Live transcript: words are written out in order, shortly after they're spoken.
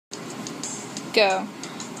Go.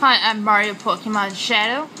 Hi, I'm Mario Pokemon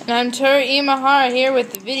Shadow. And I'm Tori Imahara here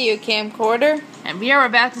with the video camcorder. And we are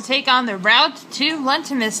about to take on the route to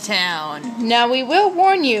Lentimus Town. Now we will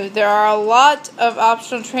warn you, there are a lot of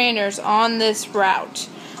optional trainers on this route.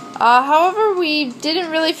 However, we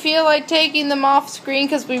didn't really feel like taking them off screen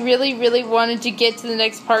because we really wanted to get to the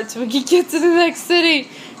next part so we could get to the next city.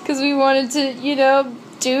 Because we wanted to,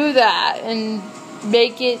 do that and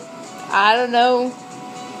make it, I don't know,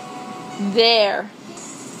 there.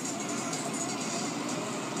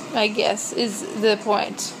 I guess, is the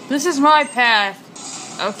point. This is my path.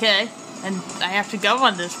 Okay. And I have to go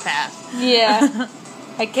on this path. Yeah.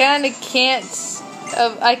 I kinda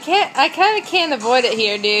can't avoid it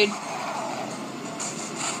here, dude.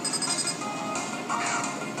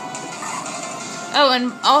 Oh,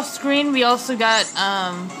 and off screen we also got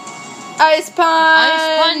Ice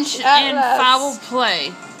Punch and Atlas. Foul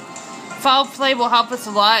Play. Foul Play will help us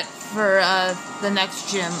a lot for the next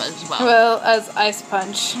gym as well. Well, as Ice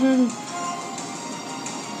Punch.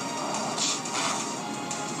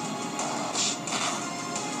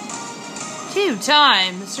 2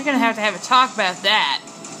 times. We're gonna have to have a talk about that.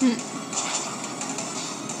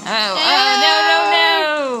 Oh,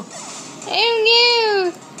 no. Oh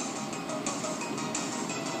no!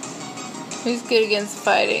 Who's good against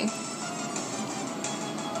fighting?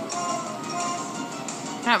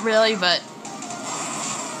 Not really, but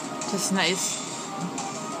just nice.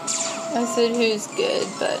 I said who's good,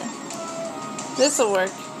 but this'll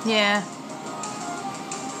work. Yeah.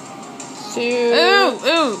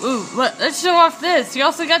 Ooh. Let's show off this. You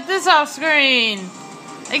also got this off screen.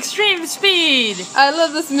 Extreme speed. I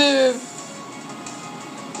love this move.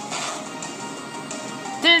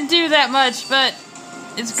 Didn't do that much, but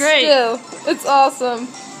it's great. Still, it's awesome.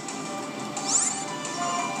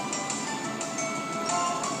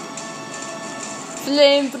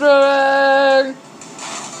 Flamethrower.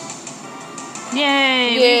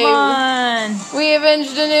 Yay, we won. We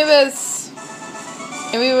avenged Anubis.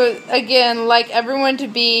 And we would, again, like everyone to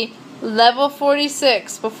be level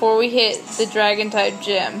 46 before we hit the Dragon-type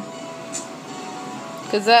gym.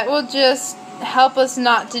 Because that will just help us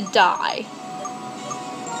not to die.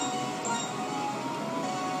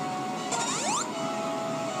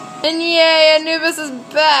 And yay, Anubis is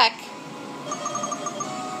back!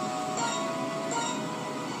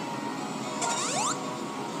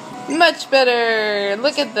 Much better!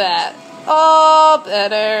 Look at that. All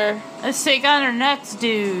better. Let's take on our next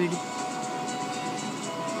dude.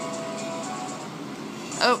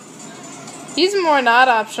 Oh. He's more not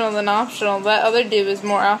optional than optional. That other dude is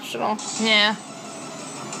more optional. Yeah.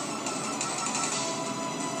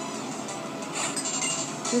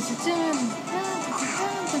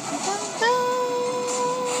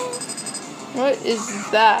 What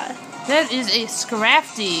is that? That is a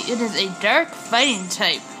Scrafty. It is a dark fighting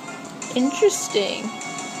type. Interesting.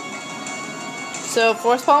 So,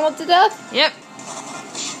 force palm it to death? Yep.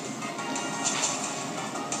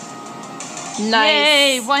 Nice.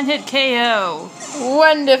 Yay, 1-hit KO.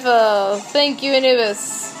 Wonderful. Thank you,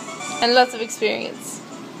 Anubis. And lots of experience.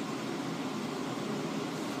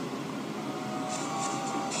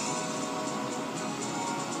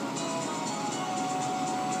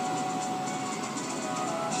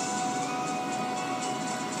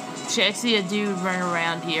 See, I see a dude running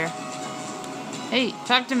around here. Hey,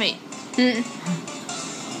 talk to me.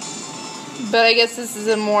 But I guess this is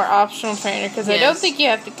a more optional trainer because I don't think you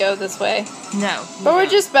have to go this way. No. But we're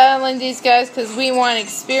just battling these guys because we want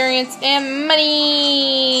experience and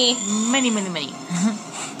money. Money.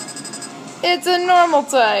 It's a normal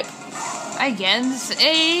type. Against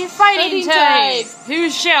a fighting type. Who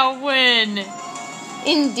shall win?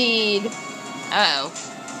 Indeed. Uh-oh.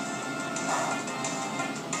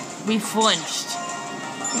 We flinched.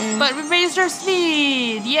 But we raised our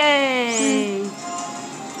speed! Yay!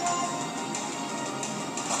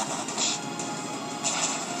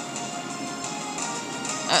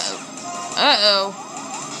 Uh-oh.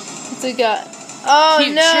 What's we got? Oh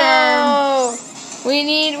Cute no! We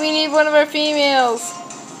need one of our females.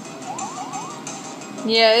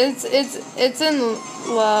 Yeah, it's in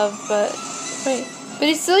love, but wait. But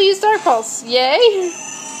he still used Dark Pulse. Yay!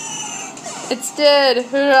 It's dead.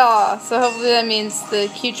 Hurrah! So hopefully that means the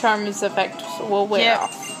Q-Charm's effect will wear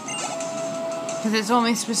off. Because it's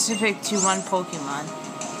only specific to one Pokemon.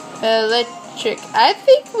 Electric. I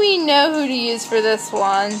think we know who to use for this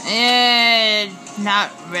one.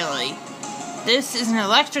 Not really. This is an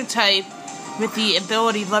electric type with the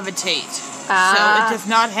ability Levitate. So it does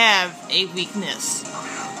not have a weakness.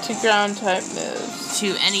 To ground type moves. To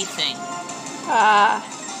anything. Ah.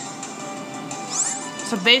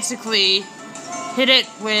 So basically, hit it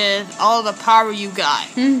with all the power you got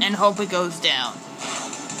and hope it goes down.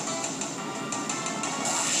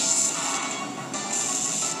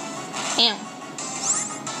 Damn.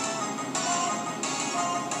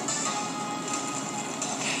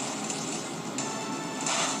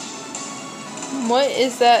 What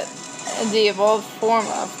is that the evolved form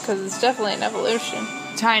of? Because it's definitely an evolution.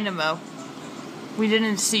 Dynamo. We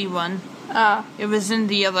didn't see one. Ah. It was in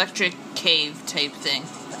the electric cave type thing.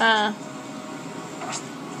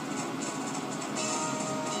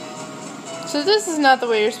 So this is not the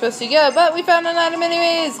way you're supposed to go, but we found an item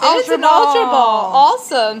anyways. It is an Ultra Ultra Ball. Ball.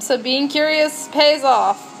 Awesome. So being curious pays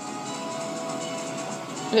off.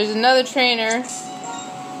 There's another trainer.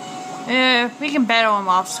 Yeah, we can battle him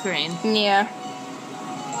off screen. Yeah.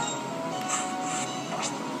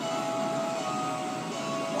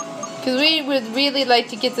 Because we would really like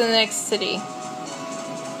to get to the next city.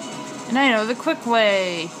 And I know the quick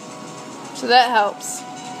way. So that helps.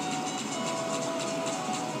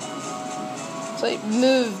 It's like,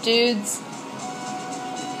 move, dudes.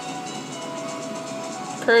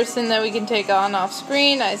 Person that we can take on off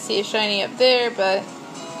screen. I see a shiny up there, but...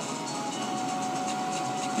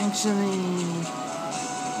 Actually...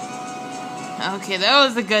 Okay, that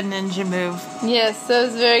was a good ninja move. Yes,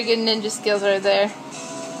 those very good ninja skills right there.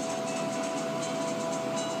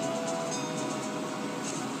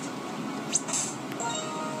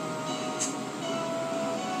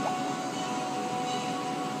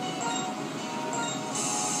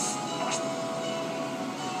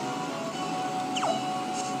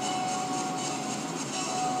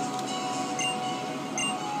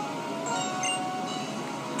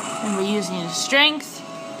 And we're using his strength.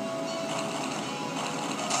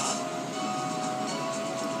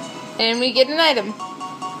 And we get an item.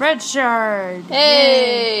 Red shard.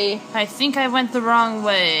 Hey! Yay. I think I went the wrong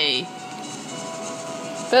way.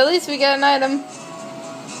 But at least we got an item.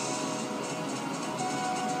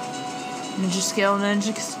 Ninja skill,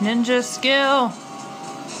 ninja skill.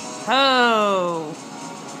 Oh.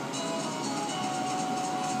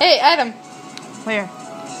 Hey, item. Where?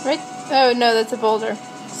 Right? Oh no, that's a boulder.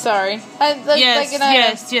 Sorry.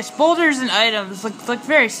 Yes. Boulders and items look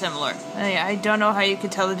very similar. I don't know how you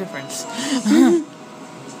could tell the difference.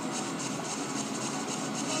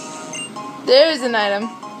 There's an item.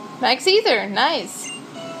 Max Ether. Nice.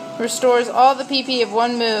 Restores all the PP of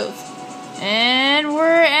one move. And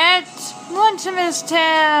we're at Luntimus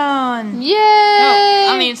Town. Yay!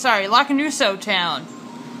 No, sorry, Lakanuso Town.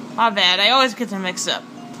 My bad. I always get them mixed up.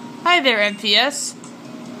 Hi there, MPS.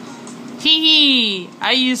 Hee hee,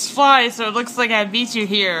 I use fly, so it looks like I beat you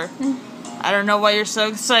here. I don't know why you're so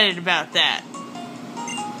excited about that.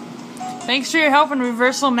 Thanks for your help in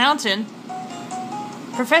Reversal Mountain.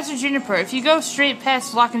 Professor Juniper, if you go straight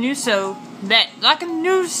past Lakanusa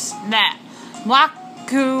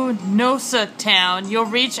Town, you'll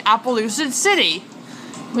reach Appaloosa City.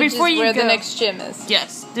 Which is where the next gym is.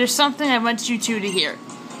 Yes, there's something I want you two to hear.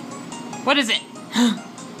 What is it?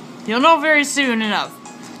 You'll know very soon enough.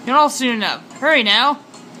 You'll know soon enough. Hurry now.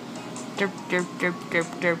 Derp, derp, derp, derp,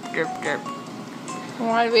 derp, derp, derp.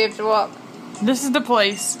 Why do we have to walk? This is the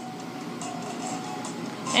place.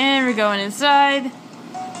 And we're going inside.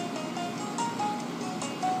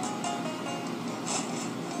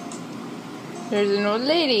 There's an old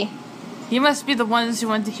lady. You must be the ones who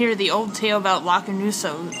want to hear the old tale about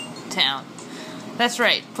Lakanuso Town. That's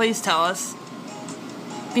right. Please tell us.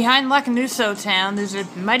 Behind Lakanuso Town, there's a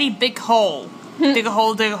mighty big hole. Dig a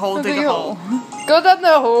hole, dig a hole, dig a hole. Go down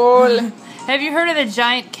the hole. Have you heard of the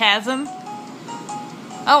giant chasm?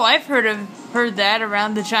 Oh, I've heard that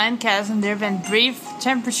around the giant chasm there have been brief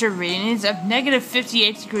temperature readings of negative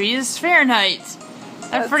 58 degrees Fahrenheit.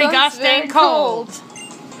 That's pretty gosh dang cold.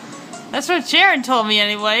 That's what Sharon told me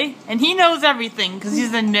anyway. And he knows everything because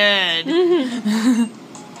he's a nerd.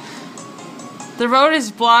 The road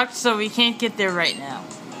is blocked, so we can't get there right now.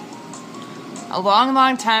 A long,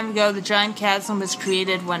 long time ago, the giant chasm was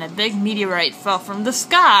created when a big meteorite fell from the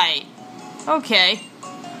sky. Okay.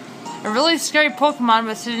 A really scary Pokemon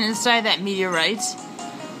was hidden inside that meteorite.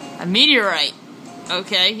 A meteorite.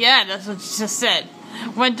 Okay, yeah, that's what you just said.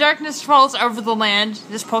 When darkness falls over the land,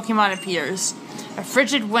 this Pokemon appears. A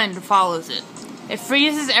frigid wind follows it. It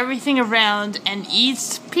freezes everything around and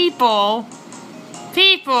eats people,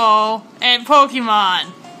 and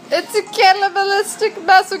Pokemon. It's a cannibalistic,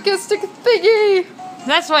 masochistic thingy!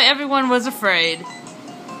 That's why everyone was afraid.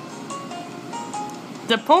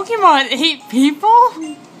 The Pokemon ate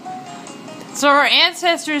people? So our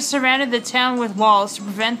ancestors surrounded the town with walls to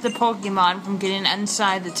prevent the Pokemon from getting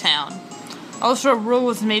inside the town. Also, a rule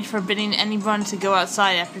was made forbidding anyone to go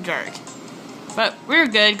outside after dark. But we're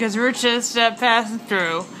good because we're just passing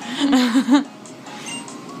through.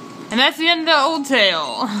 And that's the end of the old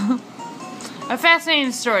tale. A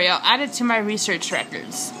fascinating story. I'll add it to my research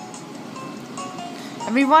records.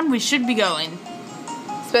 Everyone, we should be going.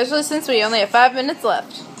 Especially since we only have 5 minutes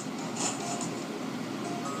left.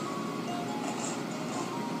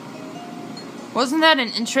 Wasn't that an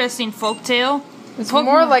interesting folktale? It's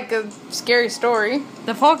more like a scary story.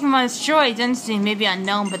 The Pokemon's true identity may be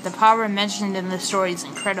unknown, but the power mentioned in the story is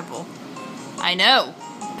incredible. I know.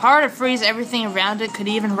 The power to freeze everything around it could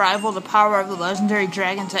even rival the power of the legendary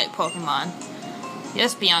Dragon-type Pokemon.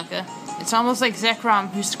 Yes, Bianca. It's almost like Zekrom,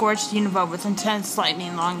 who scorched Unova with intense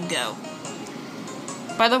lightning long ago.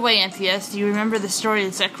 By the way, NPS, do you remember the story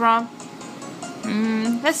of Zekrom?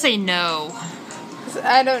 Let's say no.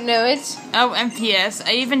 I don't know it. Oh, NPS,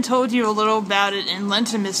 I even told you a little about it in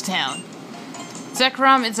Lentimus Town.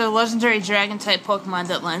 Zekrom is a legendary Dragon-type Pokemon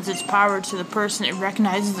that lends its power to the person it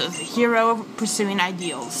recognizes as a hero pursuing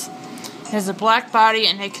ideals. It has a black body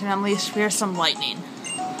and it can unleash fearsome lightning.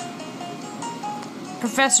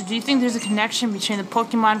 Professor, do you think there's a connection between the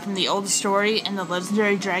Pokemon from the old story and the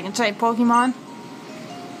legendary Dragon-type Pokemon?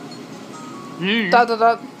 Dot, dot,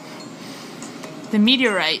 dot. The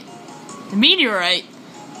meteorite. The meteorite!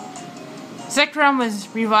 Zekrom was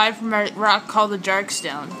revived from a rock called the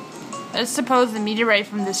Darkstone. Let's suppose the meteorite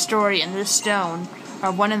from this story and this stone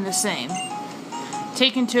are one and the same.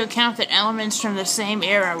 Take into account that elements from the same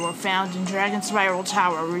era were found in Dragon Spiral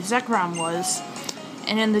Tower where Zekrom was,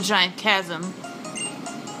 and in the Giant Chasm.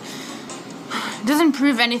 It doesn't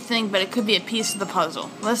prove anything, but it could be a piece of the puzzle.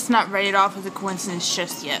 Let's not write it off as a coincidence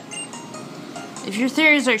just yet. If your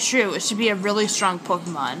theories are true, it should be a really strong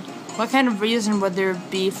Pokemon. What kind of reason would there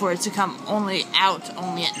be for it to come only at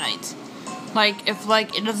night? If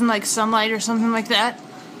it doesn't like sunlight or something like that?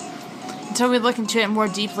 Until we look into it more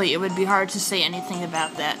deeply, it would be hard to say anything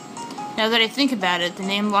about that. Now that I think about it, the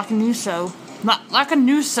name Lakanusa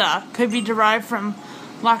could be derived from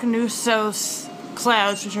Lakanuso's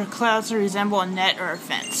clouds, which are clouds that resemble a net or a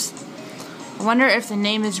fence. I wonder if the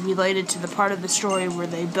name is related to the part of the story where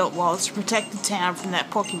they built walls to protect the town from that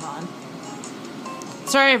Pokemon.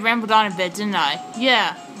 Sorry I rambled on a bit, didn't I?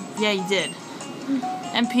 Yeah, you did.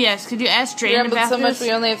 NPS, could you ask Drayden about so this? Much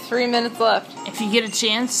we only have 3 minutes left. If you get a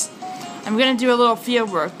chance. I'm gonna do a little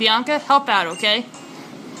field work. Bianca, help out, okay?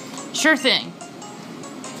 Sure thing.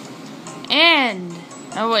 And,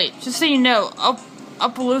 oh wait, just so you know,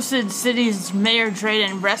 Appaloosa City's Mayor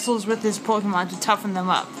Drayden wrestles with this Pokemon to toughen them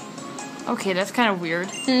up. Okay, that's kind of weird.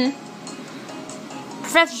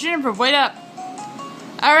 Professor Juniper, wait up.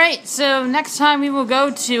 Alright, so next time we will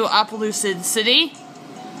go to Appaloosa City.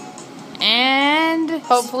 And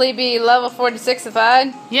hopefully be level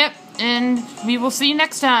 46ified. Yep, and we will see you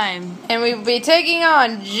next time. And we will be taking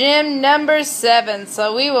on gym number 7,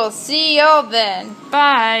 so we will see y'all then.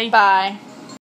 Bye. Bye.